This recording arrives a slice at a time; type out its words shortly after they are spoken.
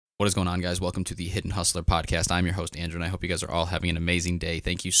What is going on, guys? Welcome to the Hidden Hustler podcast. I'm your host, Andrew, and I hope you guys are all having an amazing day.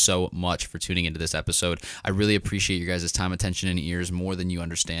 Thank you so much for tuning into this episode. I really appreciate your guys' time, attention, and ears more than you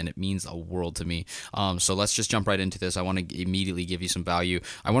understand. It means a world to me. So let's just jump right into this. I want to immediately give you some value.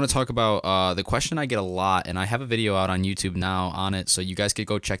 I want to talk about the question I get a lot, and I have a video out on YouTube now on it, so you guys could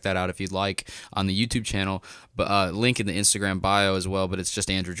go check that out if you'd like on the YouTube channel. But link in the Instagram bio as well, but it's just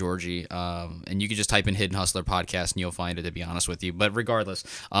Andrew Georgie. And you can just type in Hidden Hustler podcast and you'll find it, to be honest with you. But regardless,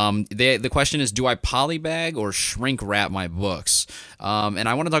 the question is, do I polybag or shrink wrap my books? And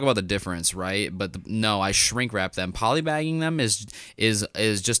I want to talk about the difference, right? But no, I shrink wrap them. Polybagging them is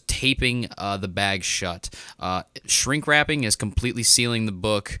just taping the bag shut. Shrink wrapping is completely sealing the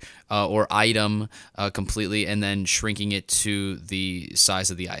book or item completely, and then shrinking it to the size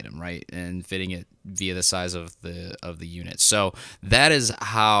of the item, right? And fitting it via the size of the unit. So that is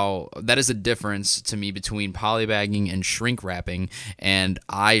the difference to me between polybagging and shrink wrapping, and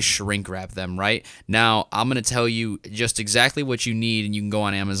I shrink wrap them. Right now, I'm going to tell you just exactly what you need, and you can go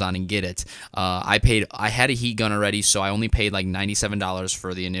on Amazon and get it. I had a heat gun already, so I only paid like $97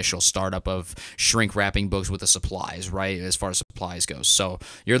 for the initial startup of shrink wrapping books with the supplies, right? As far as supplies goes, so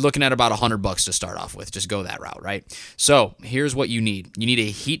you're looking at about $100 to start off with. Just go that route, right? So here's what you need: you need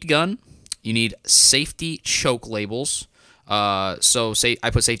a heat gun. You need safety choke labels. So say I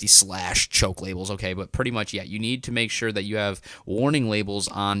put safety / choke labels, okay, but pretty much, yeah, you need to make sure that you have warning labels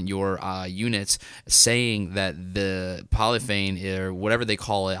on your units saying that the polyphane, or whatever they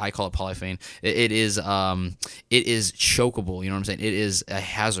call it, I call it polyphane, it is chokeable. You know what I'm saying? It is a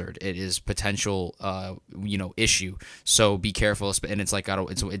hazard. It is potential issue. So be careful. And it's like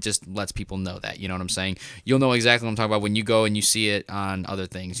it just lets people know that. You know what I'm saying? You'll know exactly what I'm talking about when you go and you see it on other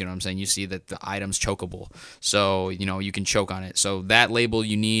things. You know what I'm saying? You see that the item's chokeable, so you can choke on it. So that label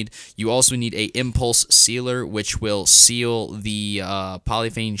you need. You also need a impulse sealer, which will seal the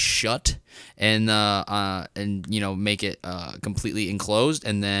polyphane shut and make it completely enclosed.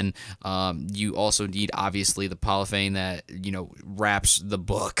 And then you also need, obviously, the polyphane that wraps the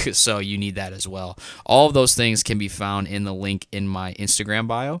book, so you need that as well. All of those things can be found in the link in my Instagram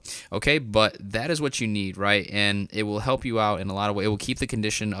bio, okay? But that is what you need, right? And it will help you out in a lot of ways. It will keep the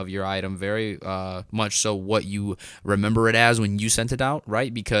condition of your item very much so what you remember it as when you sent it out,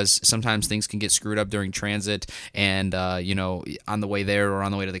 right? Because sometimes things can get screwed up during transit and on the way there or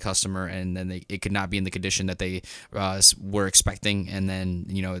on the way to the customer, and then it could not be in the condition that they were expecting, and then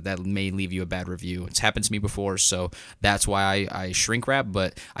that may leave you a bad review. It's happened to me before, so that's why I shrink wrap.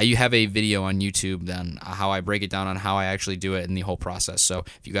 But you have a video on YouTube on how I break it down on how I actually do it and the whole process. So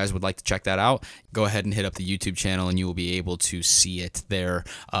if you guys would like to check that out, go ahead and hit up the YouTube channel and you will be able to see it there.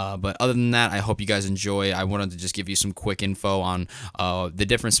 But other than that, I hope you guys enjoy. I wanted to just give you some quick info on the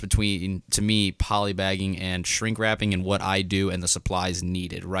difference between, to me, polybagging and shrink wrapping, and what I do and the supplies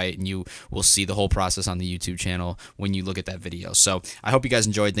needed, right? And you will see the whole process on the YouTube channel when you look at that video. So I hope you guys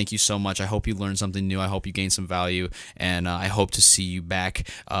enjoyed. Thank you so much. I hope you learned something new. I hope you gained some value, and I hope to see you back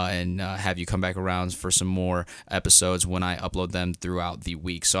and have you come back around for some more episodes when I upload them throughout the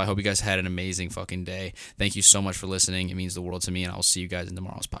week. So I hope you guys had an amazing fucking day. Thank you so much for listening. It means the world to me, and I will see you guys in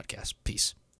tomorrow's podcast. Peace.